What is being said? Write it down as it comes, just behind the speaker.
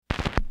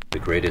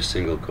greatest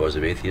single cause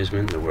of atheism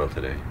in the world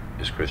today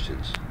is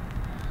Christians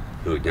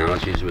who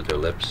acknowledge Jesus with their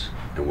lips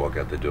and walk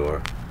out the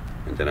door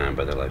and deny him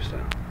by their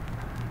lifestyle.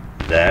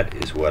 That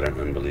is what an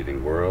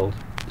unbelieving world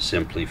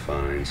simply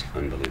finds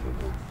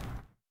unbelievable.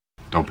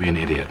 Don't be an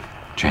idiot.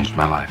 Changed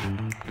my life.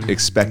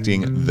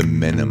 Expecting the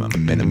minimum.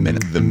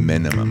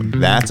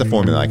 That's a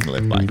formula I can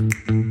live by.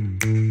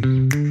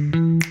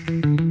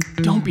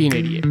 Don't be an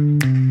idiot.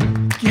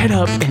 Get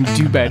up and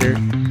do better.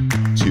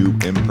 Two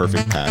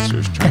imperfect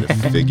pastors trying to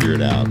figure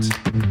it out.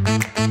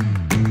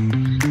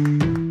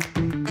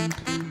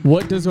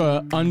 What does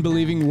an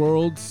unbelieving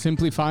world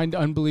simply find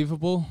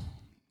unbelievable?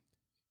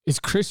 Is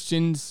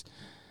Christians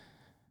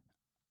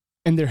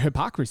and their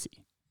hypocrisy.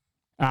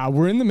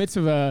 We're in the midst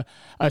of a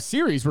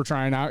series we're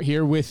trying out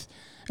here with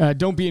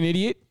Don't Be an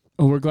Idiot.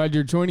 We're glad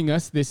you're joining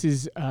us. This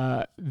is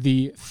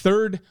the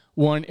third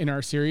one in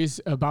our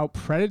series about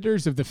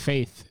predators of the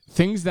faith.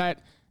 Things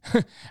that,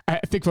 I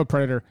think of a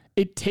predator,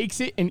 it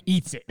takes it and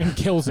eats it and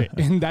kills it.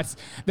 And that's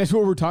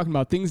what we're talking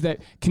about. Things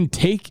that can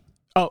take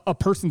a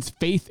person's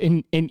faith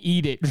and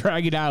eat it,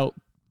 drag it out,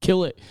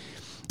 kill it.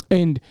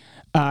 And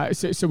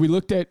so we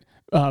looked at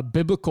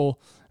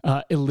biblical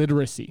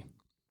illiteracy.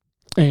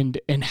 And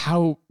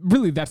how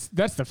really that's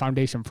the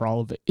foundation for all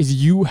of it,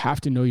 is you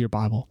have to know your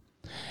Bible.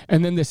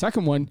 And then the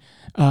second one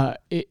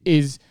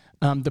is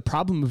the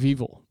problem of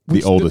evil.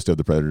 The oldest of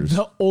the predators.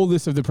 The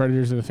oldest of the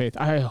predators of the faith.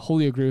 I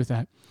wholly agree with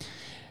that.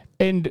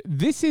 And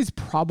this is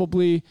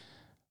probably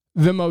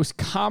the most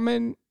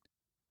common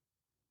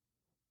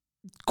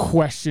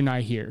question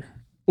I hear,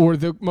 or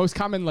the most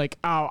common, like,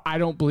 oh, I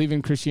don't believe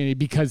in Christianity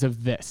because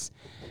of this.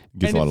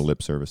 Gets a lot of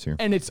lip service here.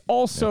 And it's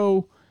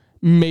also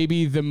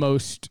maybe the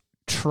most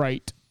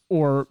trite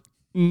or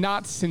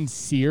not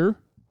sincere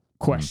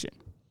question.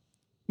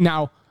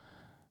 Now,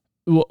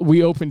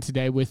 we opened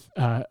today with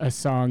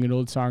an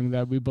old song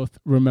that we both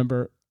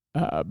remember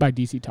by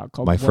DC Talk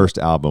called My first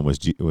album was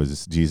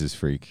Jesus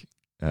Freak,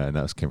 and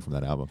that came from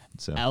that album.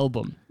 So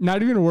album,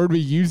 not even a word we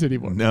use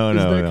anymore. No,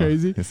 Isn't that no.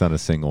 crazy? It's not a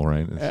single,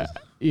 right?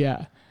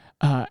 Yeah.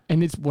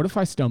 And it's what if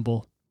I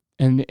stumble?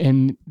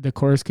 And the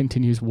chorus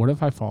continues, what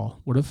if I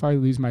fall? What if I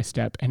lose my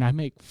step and I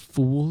make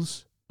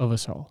fools of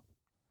us all?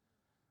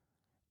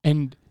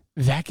 And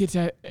that gets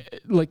at,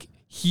 like,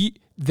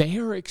 they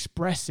are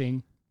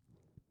expressing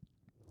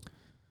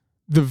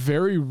the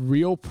very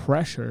real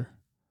pressure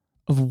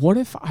of what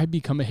if I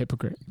become a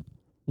hypocrite?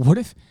 What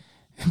if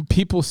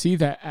people see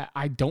that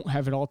I don't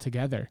have it all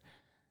together?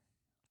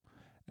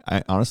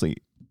 Honestly,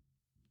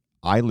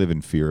 I live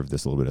in fear of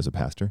this a little bit as a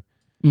pastor,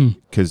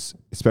 because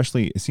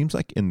especially it seems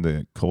like in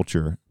the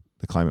culture,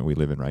 the climate we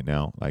live in right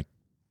now, like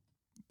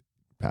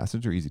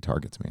pastors are easy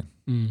targets,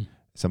 man.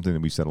 Something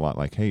that we've said a lot,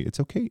 like, hey, it's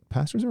okay.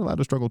 Pastors are allowed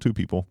to struggle too,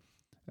 people.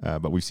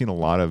 But we've seen a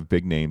lot of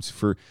big names,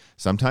 for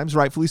sometimes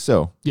rightfully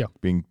so,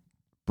 being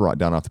brought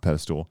down off the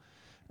pedestal.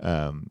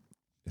 And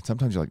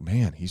sometimes you're like,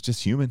 man, he's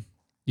just human.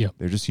 Yeah,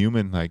 they're just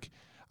human. Like,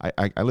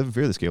 I live in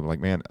fear of this game. I'm like,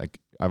 man, like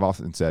I've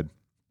often said,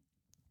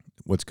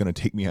 what's going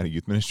to take me out of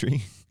youth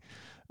ministry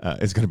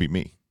is going to be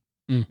me.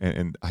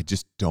 And I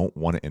just don't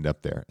want to end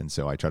up there. And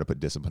so I try to put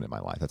discipline in my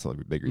life. That's a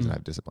big reason I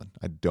have discipline.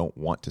 I don't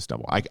want to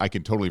stumble. I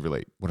can totally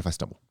relate. What if I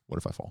stumble? What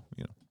if I fall?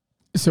 You know.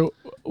 So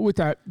with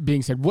that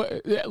being said,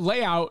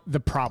 lay out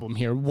the problem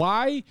here.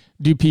 Why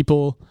do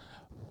people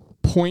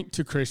point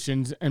to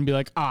Christians and be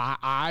like,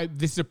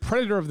 this is a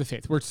predator of the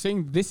faith? We're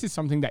saying this is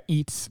something that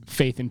eats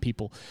faith in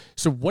people.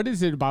 So what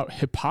is it about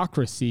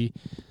hypocrisy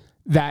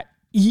that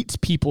eats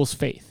people's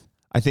faith?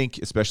 I think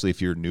especially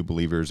if you're new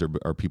believers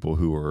or people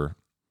who are,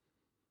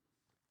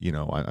 you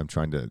know, I'm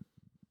trying to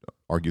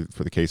argue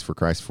for the case for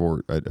Christ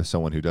for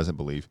someone who doesn't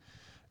believe.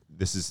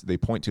 They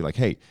point to like,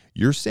 hey,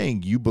 you're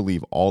saying you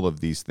believe all of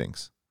these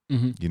things.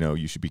 You know,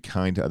 you should be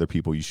kind to other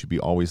people. You should be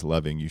always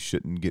loving. You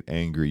shouldn't get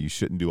angry. You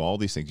shouldn't do all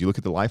these things. You look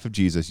at the life of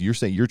Jesus. You're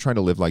saying you're trying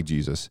to live like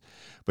Jesus,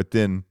 but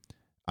then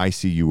I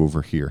see you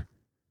over here.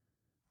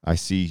 I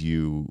see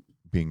you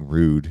being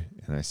rude,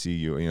 and I see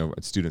you, you know,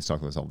 students talk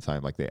about this all the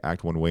time. Like they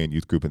act one way in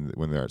youth group, and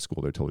when they're at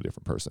school, they're a totally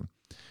different person.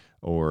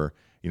 Or,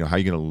 you know, how are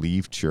you going to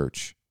leave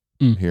church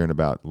hearing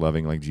about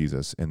loving like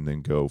Jesus and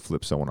then go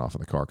flip someone off in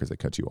the car because they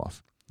cut you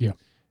off? Yeah.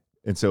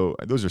 And so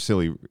those are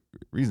silly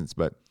reasons,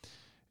 but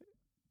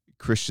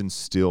Christians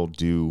still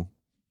do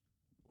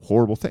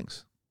horrible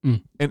things.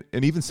 And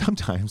even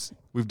sometimes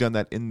we've done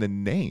that in the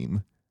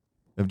name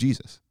of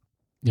Jesus.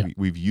 Yeah.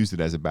 We've used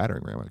it as a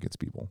battering ram against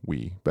people.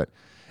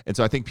 And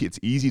so I think it's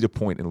easy to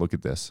point and look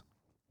at this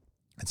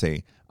and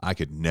say, I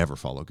could never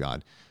follow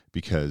God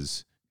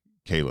because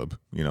Caleb,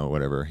 you know,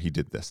 whatever, he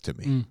did this to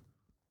me.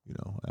 You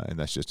know, and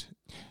that's just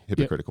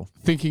hypocritical.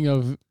 Yeah. Thinking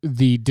of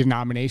the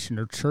denomination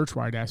or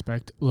church-wide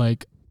aspect,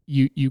 like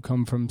you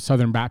come from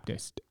Southern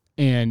Baptist,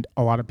 and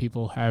a lot of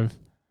people have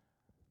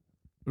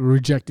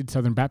rejected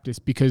Southern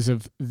Baptist because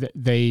of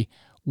they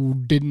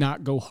did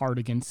not go hard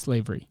against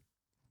slavery.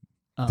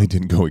 They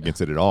didn't go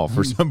against it at all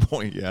for some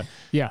point. Yeah.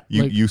 Yeah.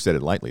 You said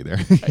it lightly there.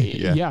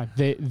 Yeah.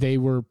 They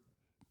were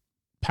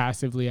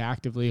passively,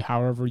 actively,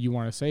 however you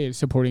want to say it,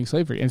 supporting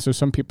slavery. And so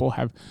some people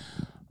have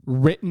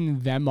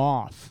written them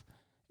off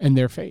and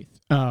their faith.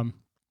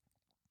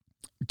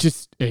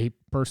 Just a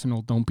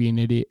personal don't be an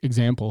idiot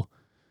example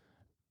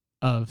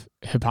of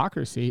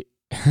hypocrisy.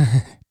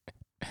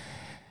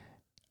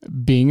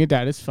 Being a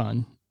dad is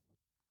fun,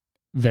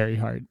 very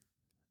hard.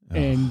 Oh.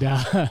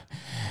 And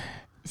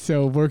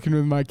so working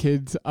with my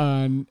kids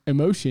on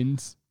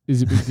emotions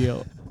is a big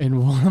deal.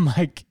 And one of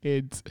my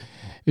kids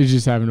is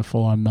just having a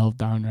full-on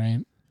meltdown,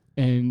 right?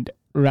 And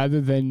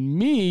rather than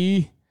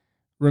me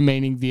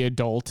remaining the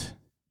adult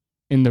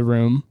in the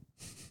room,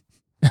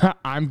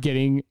 I'm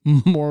getting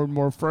more and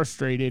more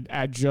frustrated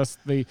at just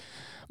the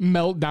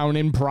meltdown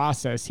in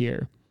process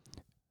here.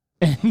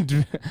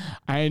 And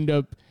I end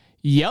up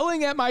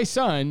yelling at my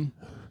son,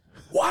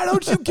 "Why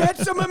don't you get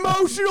some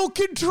emotional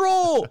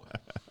control?"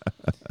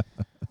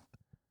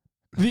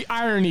 The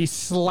irony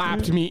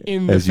slapped me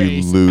in the face as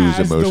you lose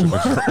emotional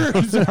control.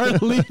 Words are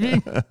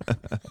leaving.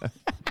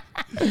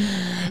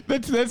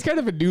 That's kind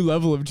of a new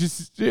level of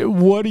just,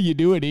 what are you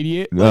doing,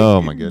 idiot?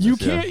 Oh my goodness! You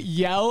can't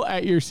yell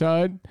at your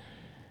son.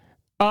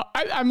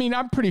 I mean,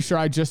 I'm pretty sure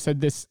I just said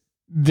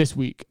this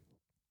week.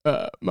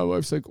 My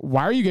wife's like,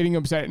 "Why are you getting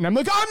upset?" And I'm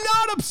like, "I'm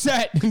not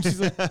upset." And she's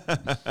like,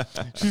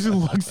 she just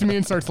looks at me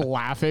and starts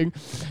laughing.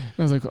 And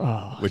I was like,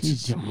 "Oh,"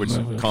 which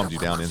calms you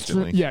down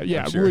instantly.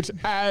 Yeah. Sure. Which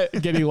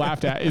getting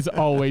laughed at is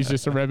always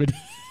just a remedy.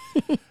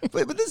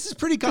 but this is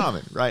pretty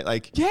common, right?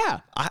 Like,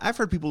 yeah, I've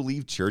heard people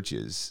leave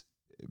churches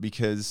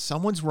because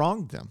someone's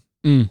wronged them.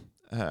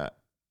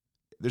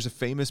 There's a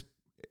famous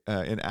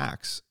in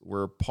Acts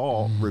where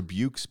Paul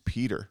rebukes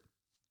Peter.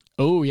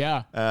 Oh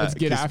yeah, let's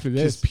get after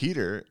this. Because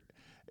Peter,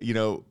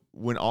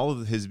 when all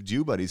of his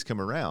Jew buddies come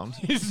around,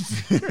 Can we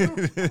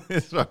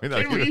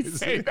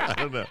say that?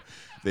 I don't know.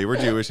 They were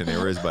Jewish and they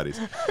were his buddies.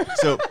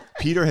 So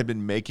Peter had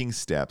been making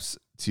steps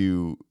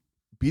to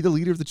be the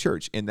leader of the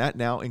church, and that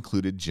now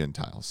included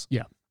Gentiles.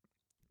 Yeah.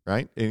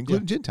 Right? It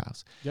included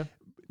Gentiles. Yeah.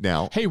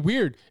 Now, hey,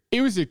 weird.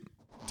 It was a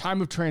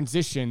time of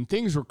transition.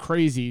 Things were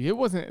crazy. There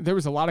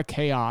was a lot of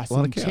chaos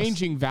and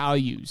changing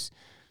values.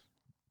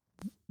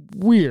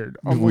 Weird.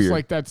 Almost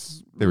like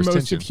that's most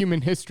tension. Of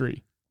human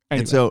history.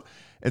 Anyway.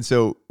 And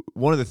so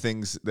one of the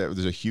things that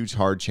there's a huge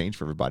hard change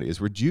for everybody is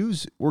where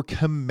Jews were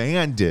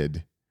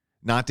commanded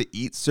not to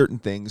eat certain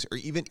things or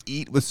even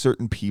eat with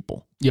certain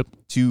people. Yep.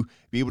 To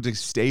be able to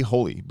stay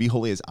holy. Be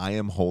holy as I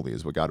am holy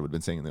is what God would have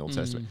been saying in the Old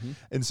Testament.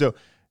 And so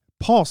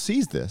Paul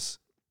sees this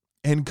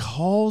and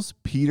calls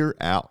Peter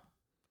out.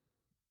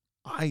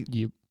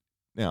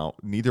 Now,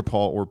 neither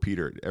Paul or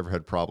Peter ever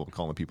had a problem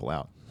calling people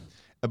out.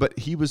 But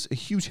he was a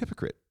huge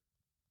hypocrite.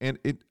 And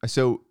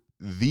so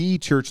the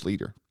church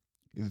leader,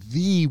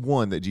 the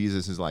one that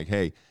Jesus is like,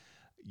 "Hey,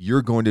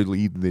 you're going to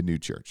lead the new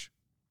church,"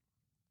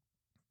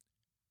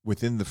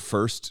 within the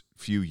first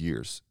few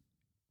years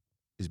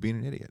is being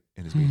an idiot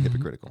and is being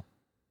hypocritical.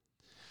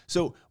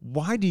 So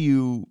why do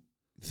you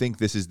think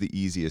this is the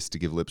easiest to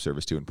give lip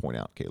service to and point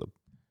out, Caleb?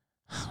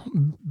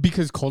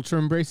 Because culture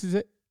embraces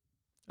it.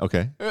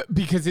 Okay.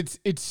 Because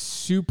it's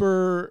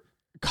super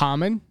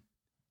common.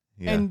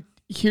 Yeah. And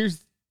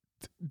here's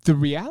the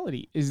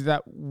reality is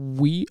that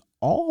we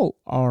all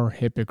are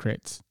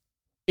hypocrites.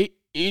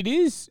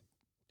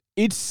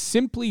 It's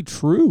simply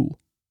true.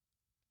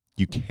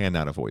 You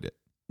cannot avoid it.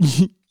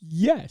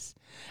 Yes.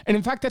 And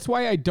in fact, that's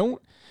why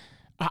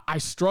I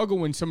struggle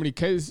when somebody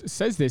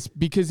says this,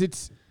 because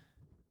it's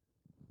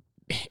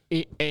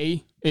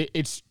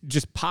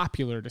just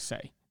popular to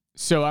say.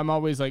 So I'm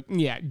always like,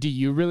 yeah, do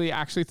you really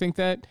actually think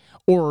that?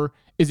 Or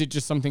is it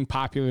just something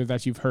popular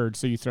that you've heard,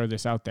 so you throw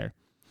this out there?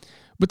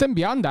 But then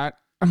beyond that,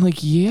 I'm like,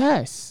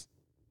 yes.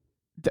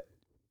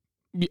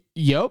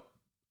 Yep.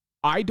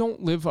 I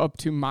don't live up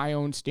to my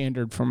own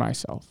standard for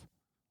myself.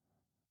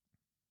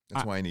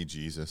 That's why I need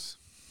Jesus.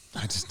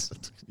 Jesus.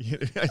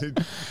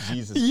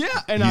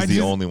 Yeah, and he's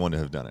the only one to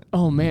have done it.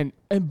 Oh man!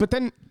 But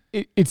then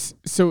it's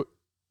so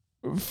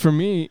for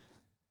me,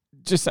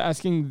 just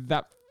asking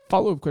that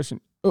follow-up question.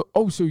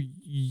 Oh, so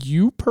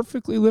you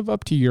perfectly live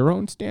up to your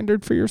own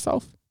standard for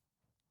yourself?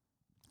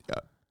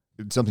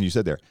 Something you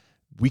said there.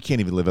 We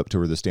can't even live up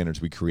to the standards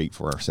we create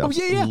for ourselves,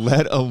 yeah.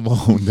 Let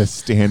alone the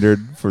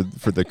standard for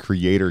the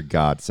Creator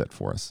God set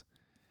for us.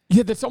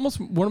 Yeah, that's almost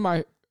one of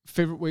my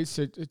favorite ways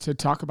to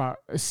talk about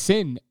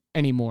sin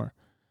anymore,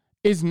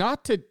 is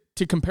not to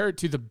compare it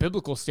to the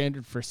biblical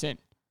standard for sin.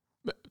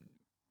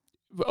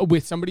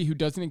 With somebody who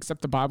doesn't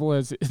accept the Bible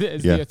as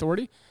the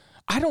authority,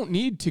 I don't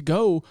need to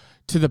go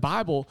to the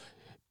Bible,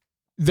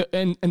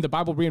 and the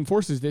Bible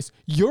reinforces this,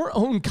 your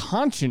own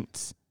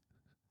conscience.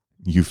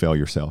 You fail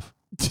yourself.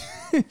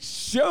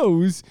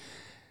 Shows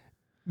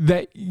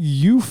that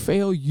you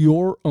fail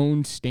your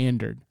own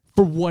standard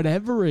for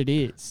whatever it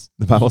is.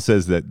 The Bible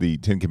says that the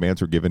 10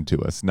 Commandments were given to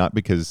us not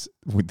because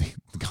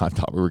God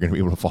thought we were going to be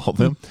able to follow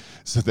them,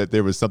 so that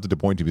there was something to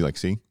point to, be like,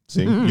 see,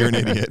 you're an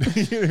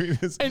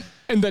idiot.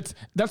 and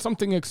that's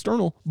something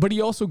external, but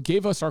he also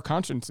gave us our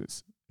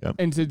consciences. Yep.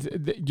 And said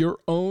that your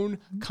own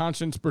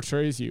conscience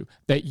betrays you,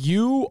 that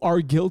you are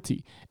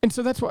guilty. And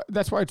so that's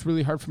why it's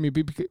really hard for me,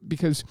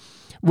 because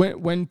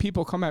when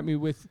people come at me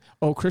with,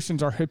 oh,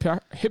 Christians are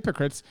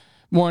hypocrites,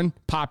 one,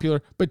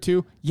 popular, but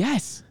two,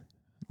 yes,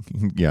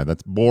 Yeah,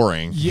 that's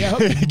boring. Yeah,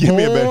 give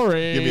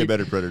boring. me a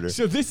better predator.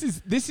 So this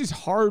is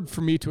hard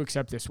for me to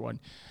accept this one,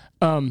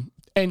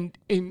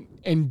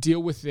 and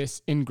deal with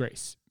this in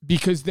grace,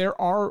 because there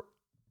are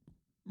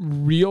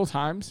real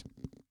times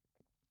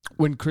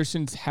when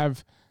Christians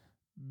have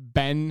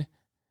been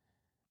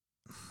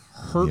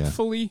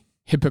hurtfully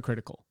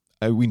hypocritical.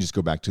 We can just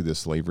go back to the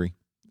slavery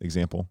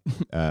example.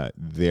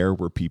 There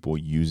were people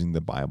using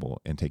the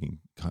Bible and taking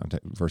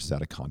verses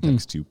out of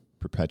context to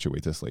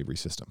perpetuate the slavery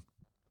system.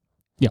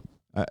 Yeah.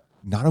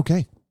 Not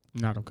okay.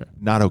 Not okay.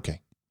 Not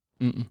okay.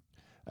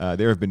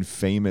 There have been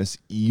famous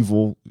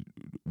evil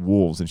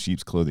wolves in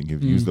sheep's clothing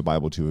who've used the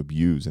Bible to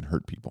abuse and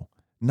hurt people.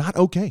 Not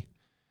okay.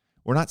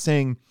 We're not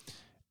saying,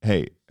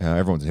 hey,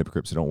 everyone's a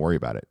hypocrite, so don't worry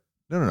about it.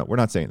 No. We're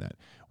not saying that.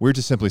 We're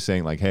just simply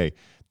saying, like, hey,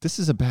 this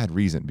is a bad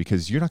reason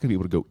because you're not going to be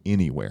able to go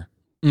anywhere.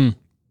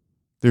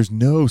 There's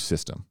no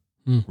system,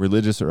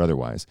 religious or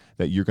otherwise,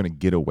 that you're going to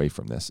get away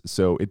from this.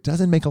 So it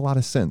doesn't make a lot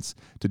of sense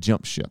to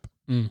jump ship.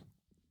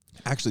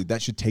 Actually,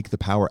 that should take the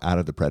power out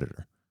of the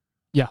predator.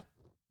 Yeah.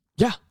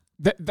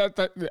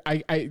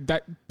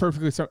 That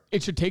perfectly so.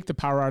 It should take the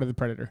power out of the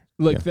predator.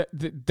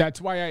 That's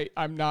why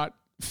I'm not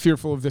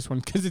fearful of this one,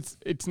 because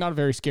it's not a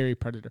very scary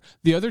predator.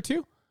 The other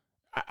two,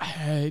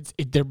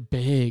 they're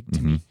big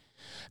to me.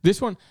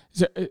 This one,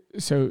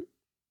 so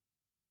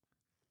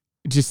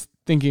just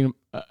thinking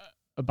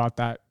about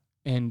that,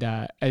 and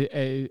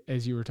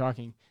as you were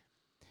talking,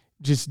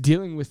 just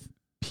dealing with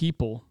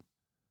people.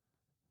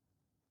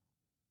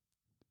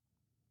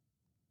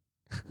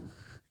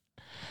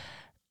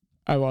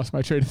 I lost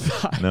my train of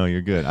thought. No,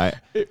 you're good.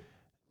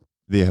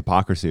 The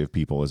hypocrisy of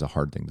people is a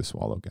hard thing to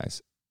swallow,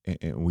 guys.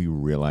 And we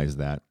realize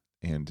that.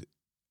 And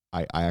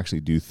I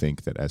actually do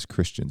think that as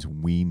Christians,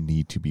 we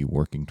need to be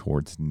working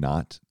towards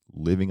not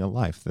living a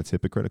life that's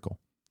hypocritical.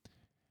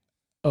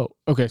 Oh,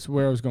 okay. So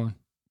where I was going.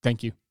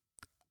 Thank you.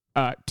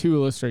 2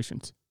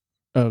 illustrations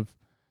of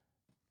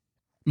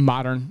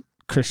modern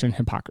Christian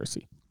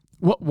hypocrisy.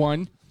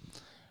 One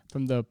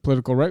from the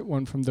political right,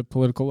 one from the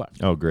political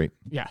left. Oh, great.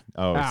 Yeah.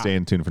 Oh, stay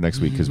in tune for next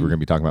week because we're going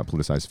to be talking about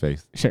politicized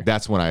faith. Sure.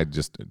 That's when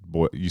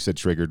you said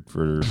triggered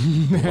for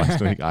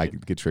last week. I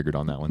get triggered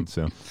on that one.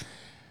 So,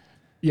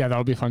 yeah,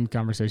 that'll be a fun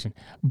conversation.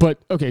 But,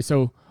 okay,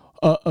 so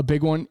a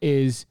big one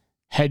is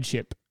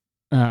headship,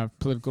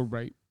 political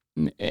right.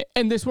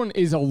 And this one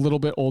is a little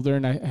bit older,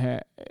 and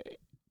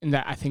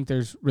I think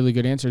there's really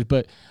good answers.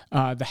 But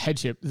the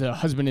headship, the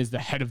husband is the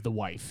head of the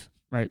wife,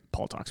 right?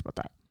 Paul talks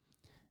about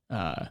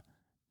that.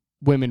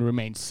 Women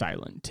remain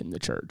silent in the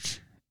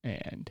church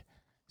and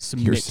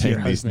submit you're to saying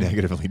your these husband.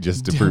 negatively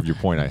just to prove your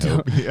point, I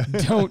hope.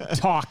 Don't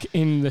talk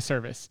in the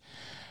service.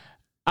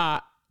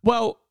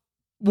 Well,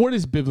 what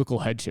does biblical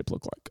headship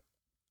look like?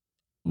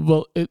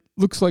 Well, it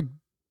looks like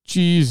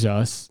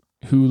Jesus,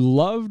 who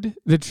loved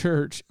the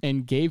church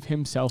and gave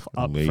himself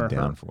up laid for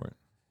down her. for it.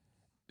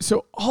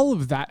 So all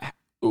of that,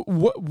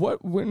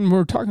 what when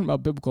we're talking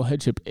about biblical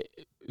headship,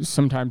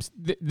 sometimes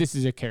this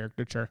is a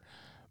caricature,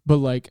 but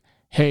like,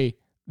 hey,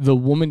 the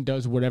woman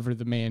does whatever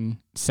the man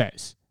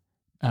says.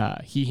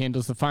 He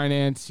handles the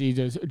finance. He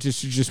does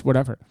just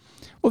whatever.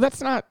 Well,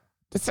 that's not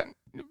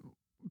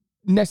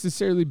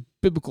necessarily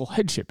biblical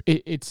headship.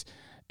 It's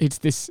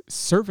this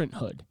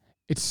servanthood.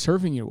 It's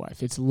serving your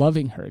wife. It's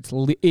loving her.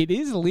 It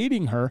is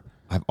leading her.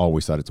 I've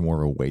always thought it's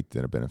more of a weight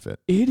than a benefit.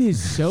 It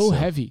is so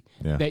heavy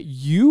that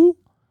you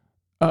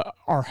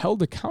are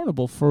held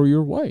accountable for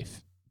your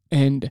wife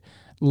and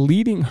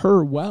leading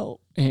her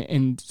well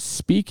and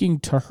speaking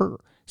to her,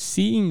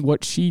 seeing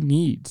what she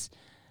needs.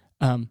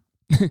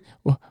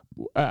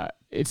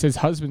 It says,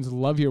 husbands,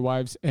 love your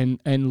wives and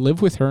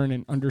live with her in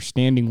an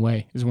understanding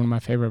way, is one of my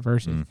favorite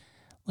verses.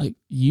 Like,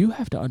 you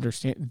have to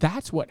understand.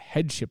 That's what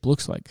headship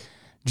looks like.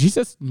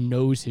 Jesus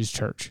knows his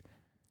church.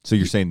 So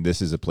you're saying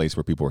this is a place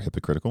where people are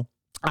hypocritical?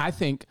 I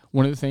think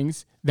one of the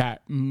things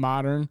that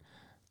modern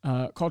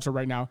culture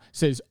right now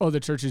says, oh, the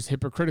church is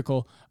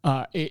hypocritical,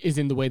 is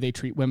in the way they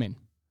treat women.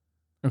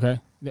 Okay?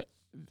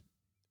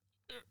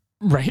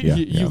 Right? Yeah,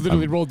 you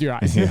literally rolled your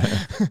eyes.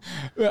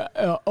 Yeah.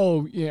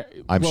 Oh, yeah.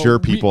 I'm sure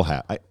people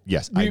have.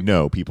 I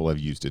know people have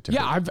used it to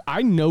hurt.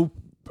 I know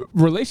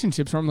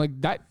relationships where I'm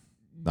like, that.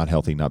 Not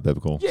healthy, not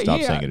biblical.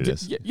 Stop saying it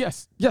is.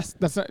 Yes.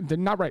 That's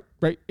not right.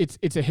 Right?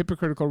 It's a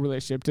hypocritical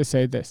relationship to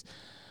say this.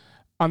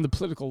 On the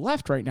political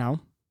left right now,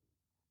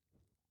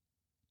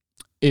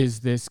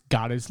 is this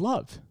God is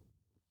love?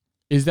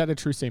 Is that a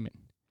true statement?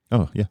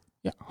 Oh, yeah.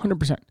 Yeah,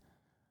 100%.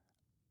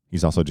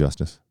 He's also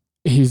justice.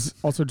 He's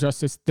also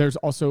justice. There's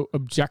also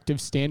objective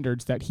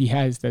standards that he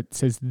has that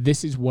says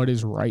this is what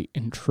is right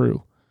and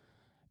true.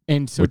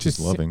 And so which is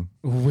loving.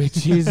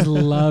 Which is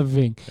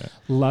loving. Yeah.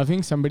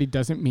 Loving somebody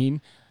doesn't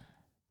mean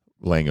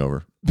laying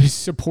over.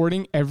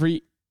 Supporting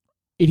every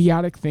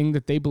idiotic thing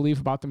that they believe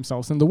about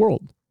themselves in the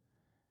world.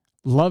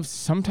 Love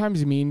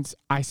sometimes means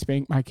I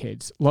spank my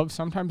kids. Love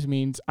sometimes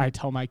means I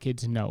tell my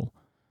kids no.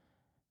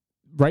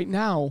 Right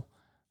now,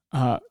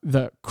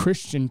 the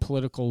Christian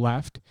political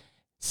left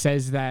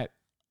says that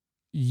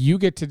you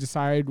get to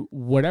decide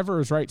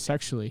whatever is right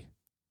sexually,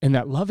 and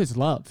that love is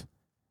love.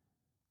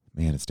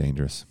 Man, it's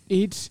dangerous.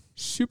 It's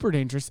super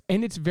dangerous,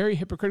 and it's very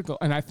hypocritical.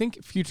 And I think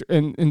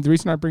and the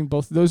reason I bring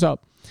both of those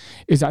up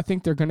is I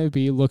think they're going to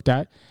be looked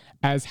at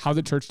as how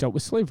the church dealt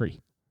with slavery.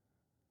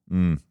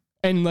 Mm.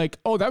 And like,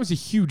 oh, that was a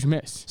huge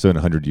miss. So in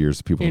 100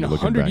 years, people in will be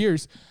looking 100 back.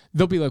 years,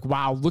 they'll be like,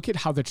 wow, look at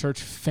how the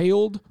church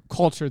failed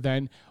culture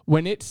then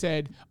when it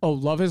said, oh,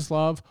 love is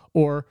love,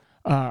 or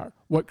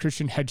what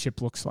Christian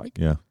headship looks like.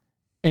 Yeah.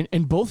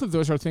 And both of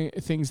those are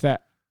things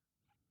that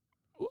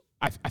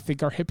I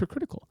think are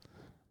hypocritical.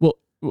 Well,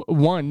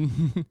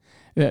 one,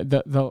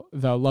 the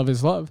love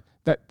is love.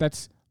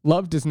 That's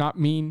love does not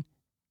mean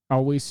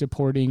always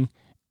supporting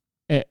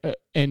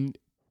and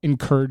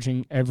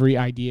encouraging every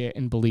idea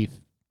and belief.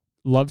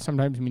 Love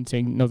sometimes means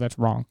saying, no, that's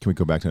wrong. Can we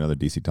go back to another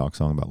DC Talk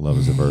song about love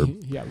is a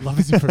verb? Yeah, love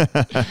is a verb.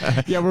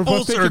 Yeah, we're Full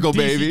both thinking circle, DC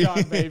baby.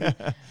 Talk, baby.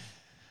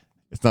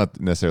 It's not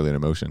necessarily an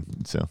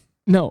emotion. So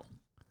No.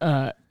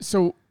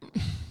 So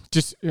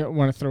just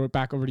want to throw it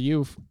back over to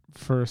you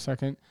for a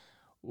second.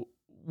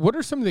 What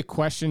are some of the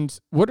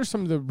questions? What are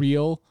some of the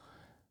real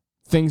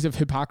things of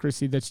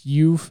hypocrisy that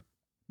you've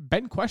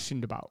been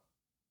questioned about?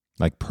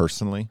 like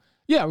personally?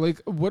 Yeah,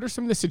 like what are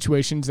some of the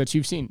situations that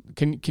you've seen?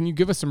 Can you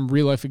give us some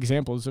real life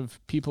examples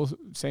of people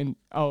saying,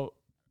 "Oh,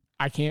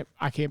 I can't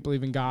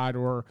believe in God,"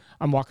 or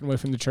 "I'm walking away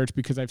from the church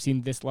because I've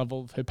seen this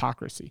level of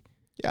hypocrisy"?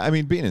 Yeah, I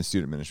mean, being in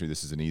student ministry,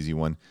 this is an easy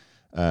one.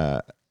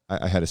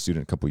 I had a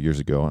student a couple of years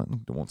ago.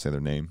 I won't say their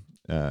name.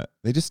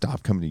 They just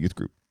stopped coming to youth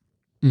group.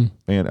 And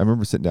I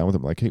remember sitting down with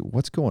them like, "Hey,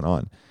 what's going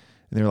on?"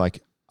 And they were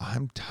like,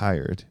 "I'm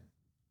tired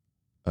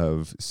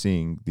of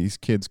seeing these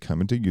kids come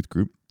into youth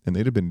group." And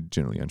they'd have been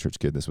generally a church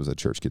kid. This was a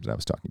church kid that I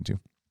was talking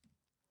to.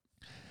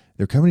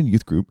 They're coming into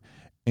youth group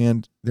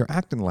and they're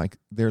acting like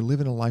they're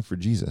living a life for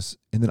Jesus.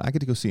 And then I get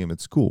to go see them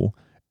at school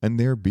and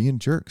they're being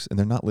jerks and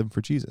they're not living for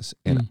Jesus.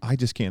 And I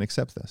just can't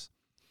accept this.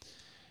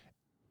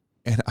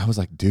 And I was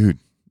like, dude,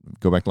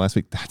 go back to last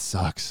week. That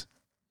sucks.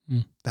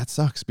 That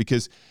sucks,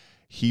 because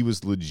he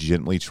was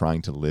legitimately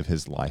trying to live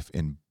his life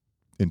in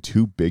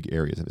two big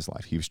areas of his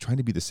life. He was trying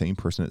to be the same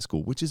person at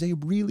school, which is a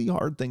really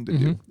hard thing to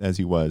do, as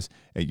he was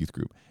at youth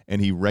group.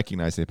 And he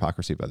recognized the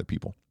hypocrisy of other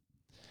people.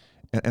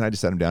 And I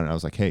just sat him down and I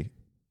was like, hey,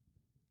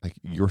 like,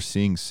 you're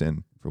seeing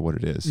sin for what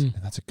it is. And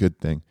that's a good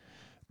thing.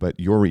 But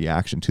your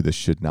reaction to this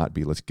should not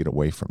be, let's get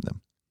away from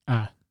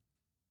them.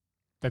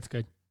 That's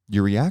good.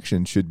 Your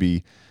reaction should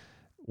be,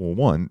 well,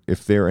 one,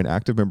 if they're an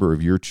active member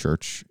of your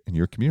church and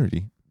your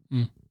community,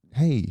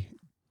 hey,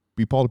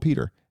 be Paul to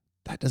Peter.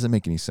 That doesn't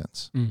make any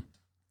sense.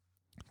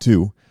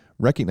 2,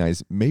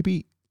 recognize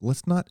maybe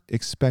let's not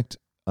expect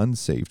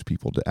unsaved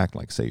people to act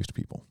like saved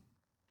people.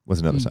 Was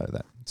another side of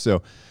that.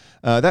 So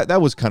that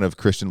was kind of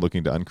Christian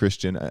looking to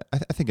unchristian. I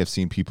think I've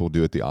seen people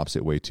do it the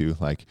opposite way too.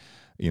 Like,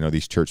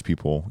 these church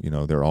people,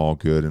 they're all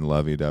good and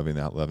lovey-dovey and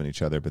out loving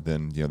each other. But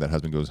then, that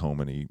husband goes home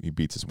and he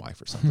beats his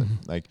wife or something.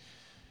 Like,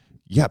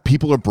 yeah,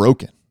 people are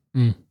broken.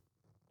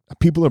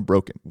 People are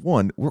broken.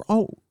 One,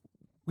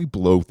 we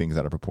blow things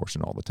out of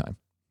proportion all the time.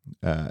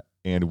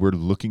 And we're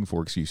looking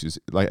for excuses.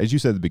 Like, as you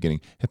said at the beginning,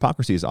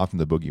 hypocrisy is often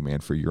the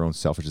boogeyman for your own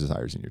selfish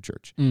desires in your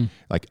church.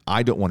 Like,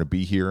 I don't want to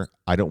be here.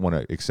 I don't want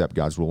to accept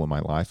God's rule in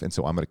my life. And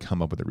so I'm going to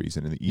come up with a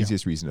reason. And the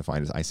easiest reason to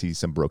find is I see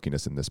some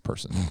brokenness in this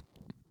person.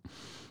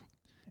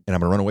 And I'm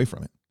going to run away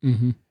from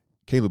it.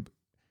 Caleb,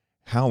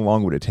 how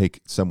long would it take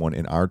someone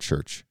in our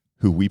church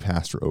who we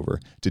pastor over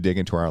to dig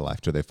into our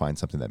life till they find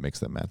something that makes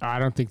them mad? I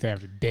don't think they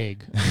have to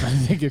dig. I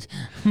think it's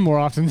more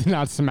often than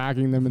not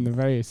smacking them in the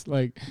face.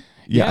 Like,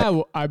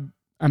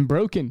 I'm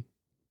broken.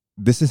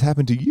 This has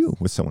happened to you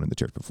with someone in the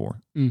church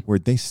before, where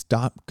they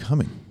stop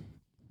coming.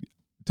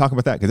 Talk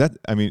about that, because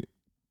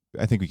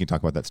I think we can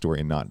talk about that story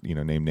and not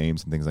name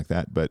names and things like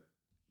that. But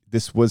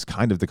this was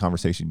kind of the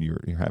conversation you're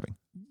having.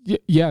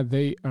 Yeah,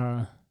 they.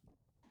 I'm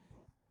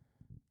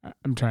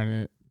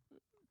trying to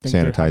think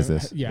sanitize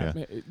this. Yeah.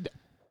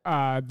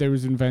 There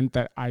was an event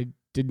that I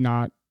did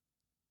not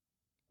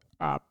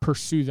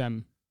pursue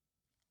them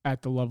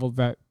at the level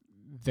that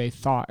they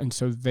thought, and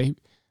so they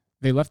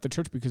left the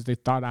church because they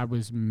thought I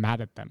was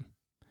mad at them,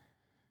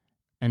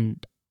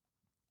 and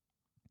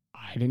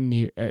I didn't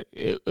need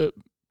it.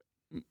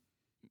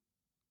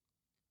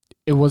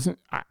 It wasn't.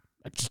 I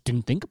just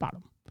didn't think about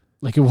them.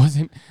 Like, it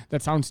wasn't.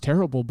 That sounds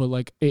terrible, but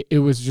like it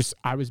was just,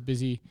 I was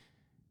busy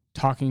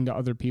talking to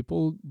other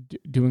people,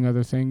 doing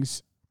other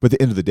things. But at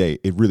the end of the day,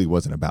 it really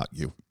wasn't about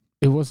you.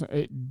 It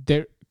wasn't.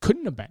 There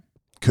couldn't have been.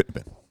 Couldn't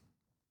have been.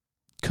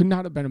 Could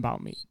not have been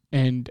about me.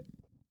 And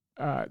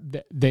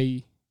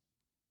they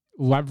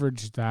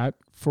leveraged that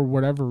for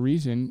whatever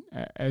reason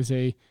as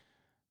a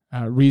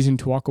reason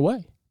to walk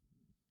away.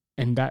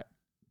 And that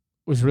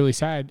was really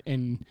sad.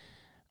 And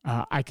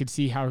I could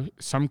see how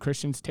some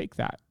Christians take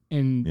that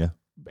and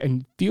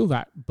feel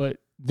that. But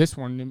this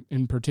one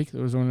in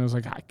particular was one that was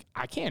like,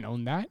 I can't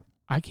own that.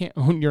 I can't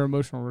own your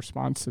emotional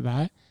response to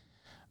that.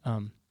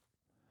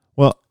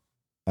 Well,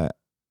 I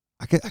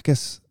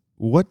guess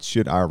what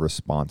should our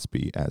response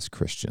be as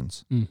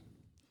Christians?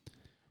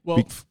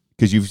 Well,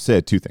 because you've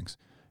said two things.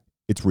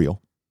 It's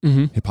real.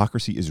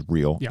 Hypocrisy is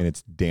real, Yep. and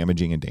it's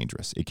damaging and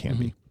dangerous. It can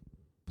be.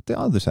 But the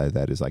other side of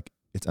that is like,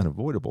 it's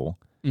unavoidable,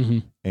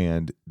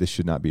 and this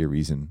should not be a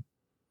reason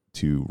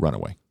to run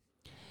away.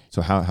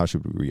 So how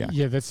should we react?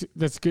 Yeah,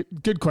 that's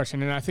good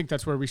question, and I think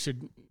that's where we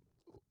should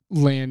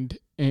land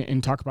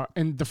and talk about.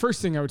 And the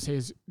first thing I would say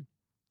is,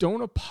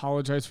 don't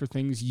apologize for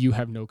things you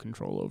have no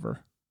control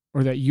over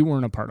or that you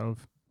weren't a part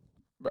of.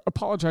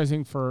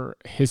 Apologizing for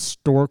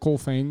historical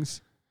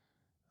things.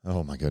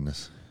 Oh my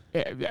goodness.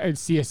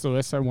 C.S.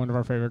 Lewis, one of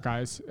our favorite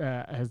guys,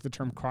 has the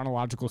term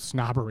chronological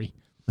snobbery.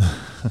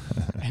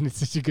 And it's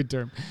such a good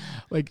term.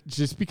 Like,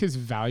 just because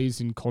values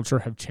and culture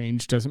have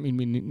changed doesn't mean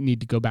we need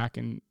to go back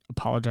and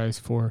apologize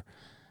for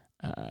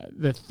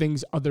the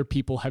things other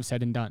people have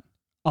said and done.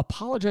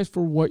 Apologize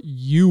for what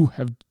you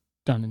have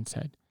done and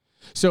said.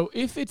 So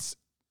if it's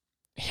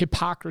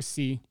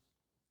hypocrisy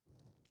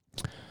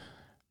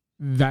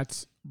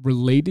that's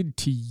related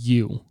to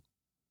you,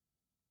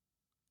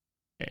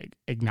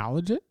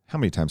 acknowledge it. How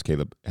many times,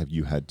 Caleb, have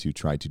you had to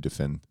try to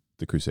defend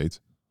the Crusades?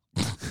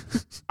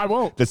 I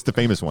won't. That's the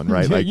famous one,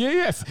 right?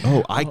 Yes.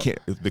 Oh, I can't.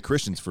 The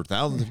Christians for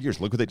thousands of years.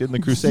 Look what they did in the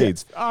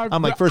Crusades.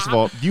 I'm like, first of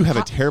all, you have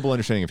a terrible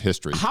understanding of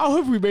history. How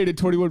have we made it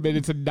 21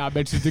 minutes and not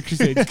mentioned the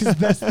Crusades? Because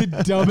that's the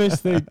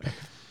dumbest thing.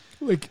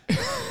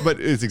 But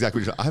it's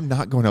exactly what I'm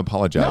not going to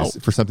apologize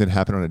for something that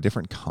happened on a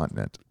different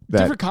continent.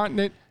 Different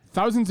continent,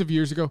 thousands of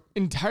years ago,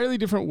 entirely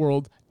different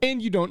world,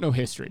 and you don't know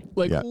history.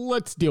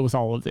 Let's deal with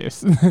all of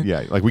this.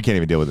 Yeah, we can't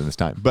even deal with it in this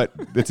time. But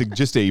it's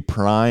just a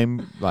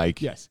prime,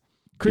 yes.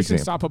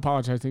 Christians, stop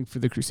apologizing for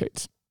the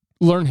Crusades.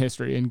 Learn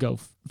history and go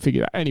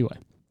figure that. Anyway.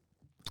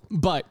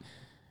 But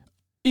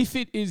if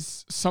it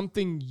is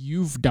something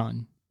you've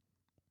done,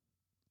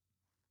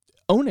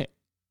 own it.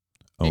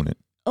 Own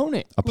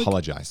it.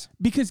 Apologize.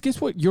 Because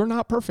guess what? You're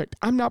not perfect.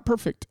 I'm not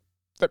perfect.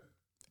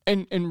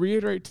 And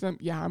reiterate to them,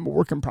 yeah, I'm a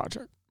working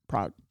project.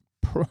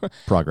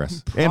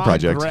 Progress. And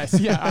project.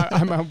 Yeah,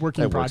 I'm a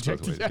working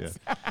project. Ways, yes.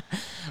 Yeah.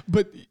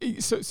 But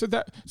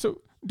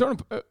so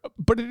don't,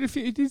 but if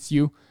it is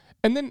you,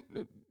 and then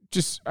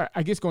just,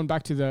 I guess going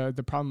back to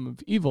the problem of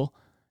evil,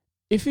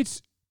 if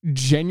it's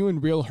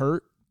genuine, real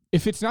hurt,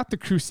 if it's not the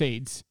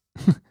Crusades,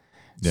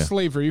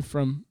 slavery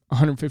from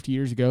 150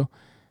 years ago,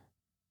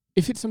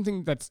 if it's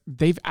something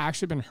they've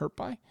actually been hurt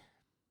by,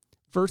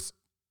 first,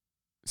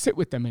 sit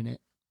with them in it.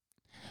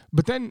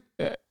 But then,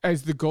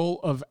 as the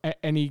goal of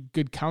any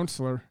good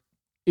counselor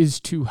is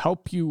to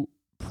help you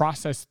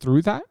process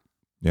through that,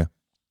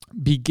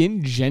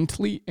 begin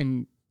gently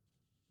and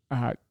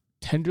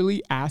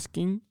tenderly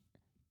asking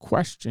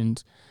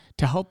questions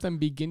to help them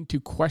begin to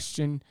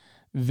question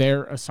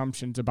their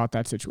assumptions about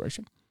that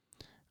situation.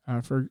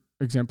 For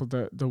example,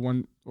 the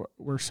one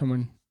where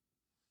someone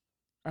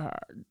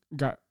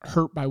got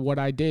hurt by what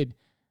I did,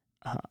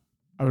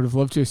 I would have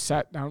loved to have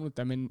sat down with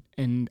them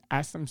and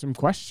asked them some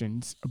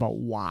questions about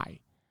why.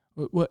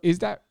 Well, is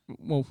that,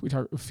 we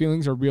talk,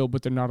 feelings are real,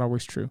 but they're not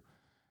always true.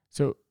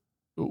 So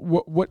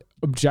what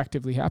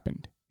objectively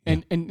happened?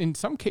 Yeah. And in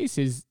some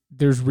cases,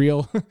 there's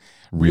real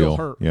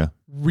hurt,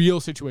 real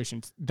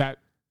situations that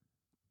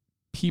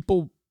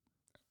people,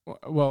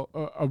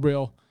 a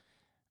real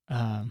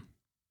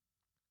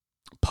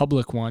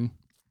public one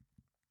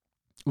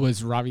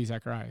was Ravi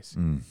Zacharias.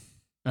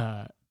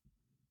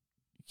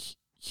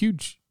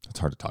 Huge. It's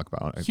hard to talk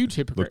about. Huge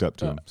hypocrite. Looked up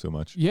to him so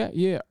much.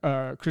 Yeah.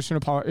 Christian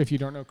apologist. If you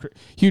don't know,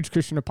 huge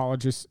Christian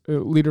apologist,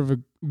 leader of a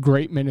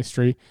great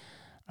ministry.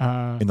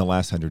 In the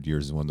last 100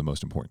 years, is one of the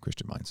most important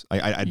Christian minds.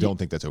 I don't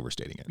think that's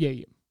overstating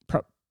it.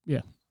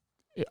 Yeah.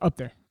 Up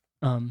there.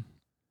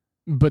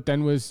 But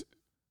then was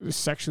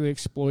sexually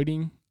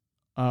exploiting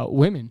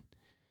women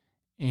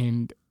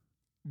in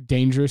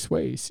dangerous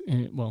ways.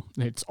 And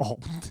it's all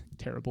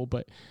terrible,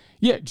 but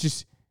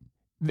just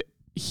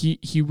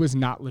he was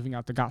not living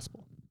out the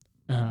gospel.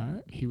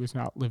 He was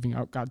not living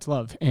out God's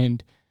love.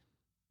 And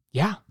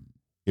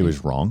it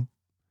was wrong.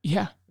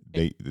 Yeah.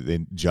 They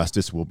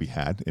justice will be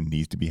had and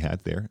needs to be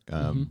had there,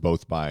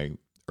 both by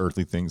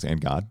earthly things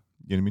and God.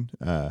 You know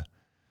what I mean?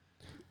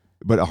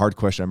 But a hard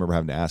question I remember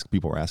having to ask,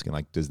 people were asking,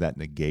 does that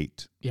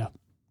negate? Yeah.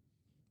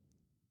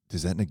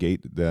 Does that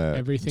negate the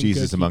everything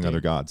Jesus among other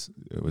gods?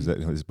 Was that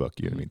his book?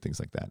 You know what I mean? Things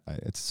like that.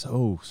 It's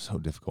so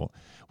difficult.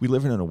 We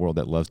live in a world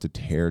that loves to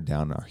tear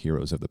down our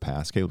heroes of the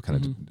past. Caleb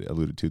kind of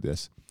alluded to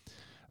this.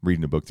 I'm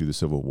reading a book through the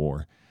Civil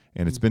War,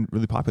 and it's been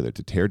really popular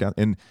to tear down.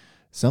 And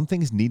some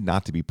things need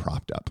not to be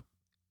propped up.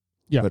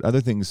 Yeah. But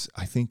other things,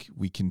 I think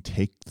we can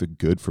take the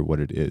good for what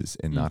it is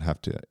and not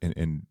have to,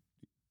 and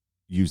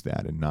use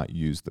that and not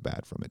use the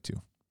bad from it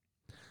too.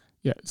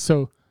 Yeah.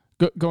 So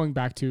going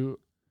back to,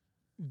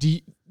 do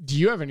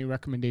you have any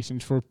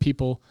recommendations for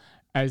people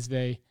as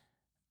they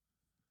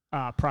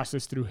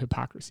process through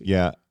hypocrisy?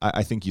 Yeah.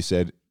 I think you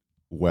said,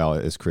 well,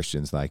 as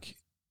Christians,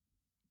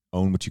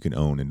 own what you can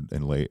own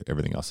and lay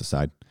everything else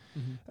aside.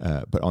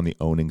 But on the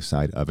owning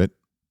side of it,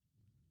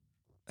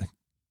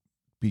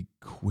 be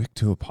quick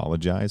to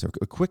apologize, or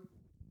quick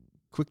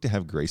to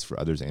have grace for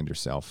others and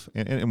yourself.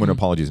 And when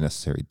apology is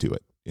necessary, do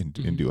it and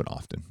do it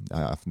often.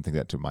 I often think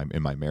that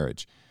in my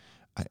marriage,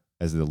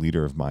 as the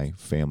leader of my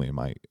family in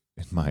my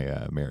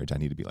marriage, I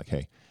need to be like,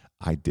 hey,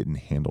 I didn't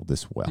handle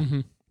this well.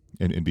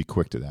 and be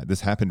quick to that.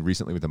 This happened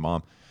recently with a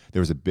mom.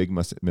 There was a big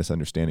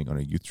misunderstanding on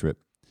a youth trip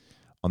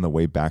on the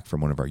way back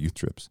from one of our youth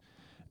trips.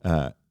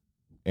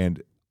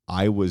 And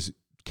I was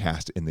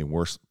cast in the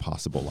worst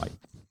possible light.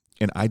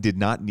 And I did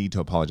not need to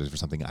apologize for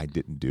something I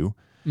didn't do.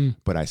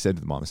 But I said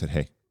to the mom, I said,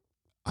 hey,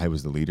 I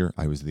was the leader.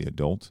 I was the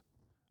adult.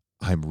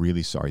 I'm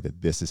really sorry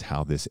that this is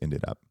how this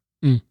ended up.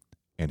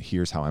 And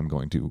here's how I'm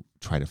going to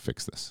try to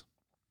fix this.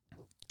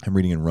 I'm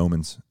reading in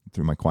Romans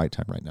through my quiet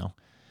time right now.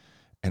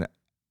 And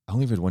I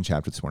only read one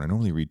chapter this morning. I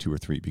normally read 2 or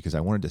 3 because I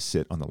wanted to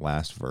sit on the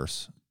last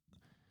verse.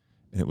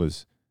 And it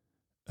was,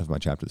 of my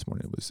chapter this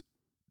morning, it was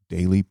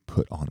daily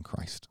put on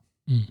Christ.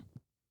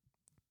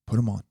 Put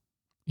him on.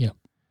 Yeah.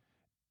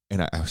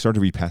 And I started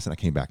to read past it and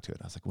I came back to it.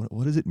 I was like,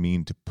 what does it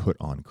mean to put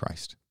on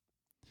Christ?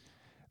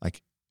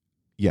 Like,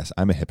 yes,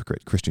 I'm a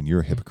hypocrite. Christian,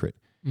 you're a hypocrite.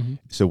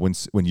 So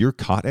when you're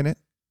caught in it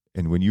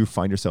and when you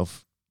find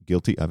yourself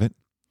guilty of it,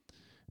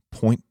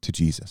 point to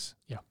Jesus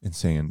and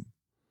saying,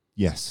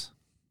 yes,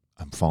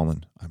 I'm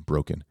fallen, I'm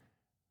broken.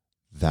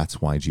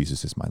 That's why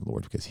Jesus is my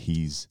Lord, because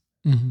he's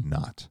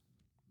not.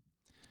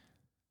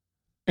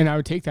 And I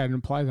would take that and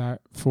apply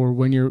that for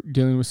when you're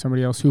dealing with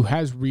somebody else who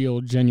has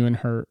real, genuine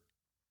hurt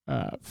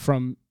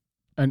from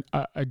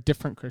a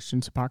different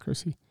Christian's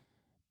hypocrisy,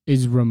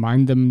 is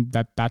remind them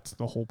that that's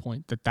the whole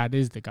point, that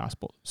is the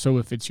gospel. So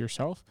if it's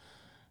yourself,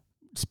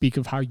 speak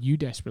of how you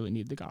desperately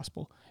need the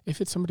gospel.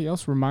 If it's somebody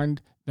else,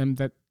 remind them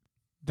that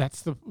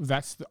that's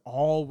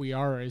all we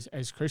are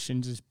as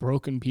Christians, is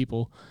broken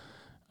people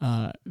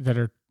that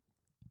are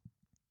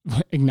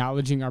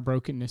acknowledging our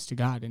brokenness to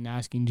God and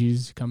asking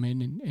Jesus to come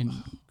in and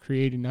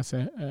create in us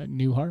a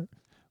new heart.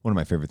 One of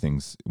my favorite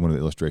things, one of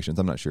the illustrations,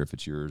 I'm not sure if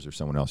it's yours or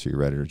someone else, or you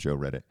read it or Joe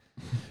read it,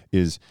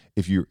 is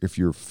if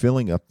you're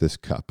filling up this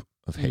cup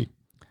of hate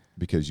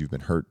because you've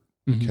been hurt,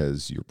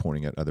 because you're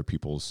pointing at other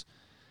people's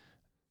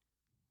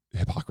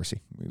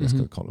hypocrisy, let's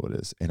call it what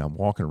it is, and I'm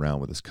walking around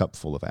with this cup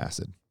full of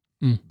acid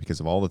because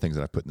of all the things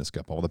that I put in this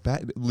cup, all the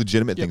bad,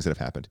 legitimate things that have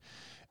happened,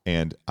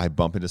 and I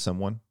bump into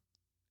someone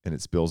and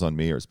it spills on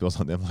me or it spills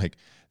on them, like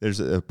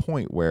there's a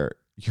point where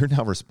you're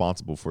now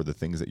responsible for the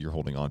things that you're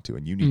holding on to,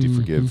 and you need to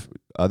forgive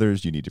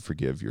others. You need to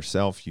forgive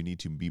yourself. You need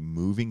to be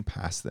moving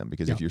past them,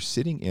 because if you're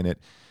sitting in it,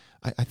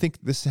 I think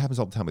this happens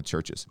all the time with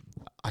churches.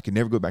 I can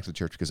never go back to the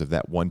church because of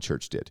that one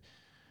church did.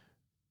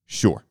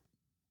 Sure.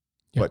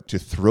 But to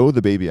throw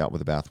the baby out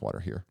with the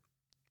bathwater here,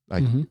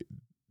 like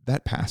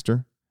that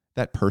pastor,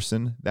 that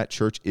person, that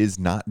church is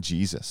not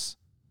Jesus.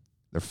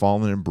 They're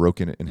fallen and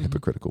broken and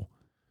hypocritical.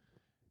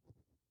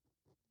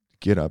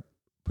 Get up,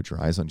 put your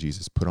eyes on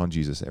Jesus, put on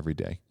Jesus every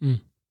day,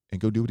 and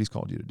go do what he's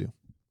called you to do.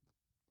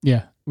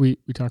 Yeah, we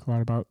talk a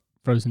lot about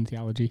frozen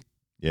theology.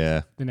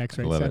 Yeah. The next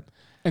right love step. It.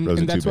 And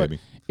that's what,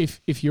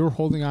 if you're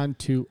holding on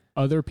to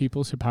other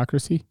people's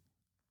hypocrisy,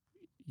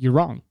 you're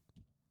wrong.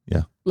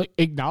 Yeah. Like,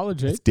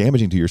 acknowledge it. It's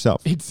damaging to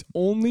yourself. It's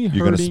only hurting you.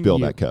 You're going to spill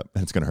that cup,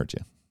 and it's going to hurt you.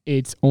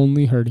 It's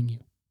only hurting you.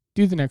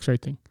 Do the next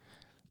right thing.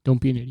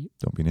 Don't be an idiot.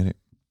 Don't be an idiot.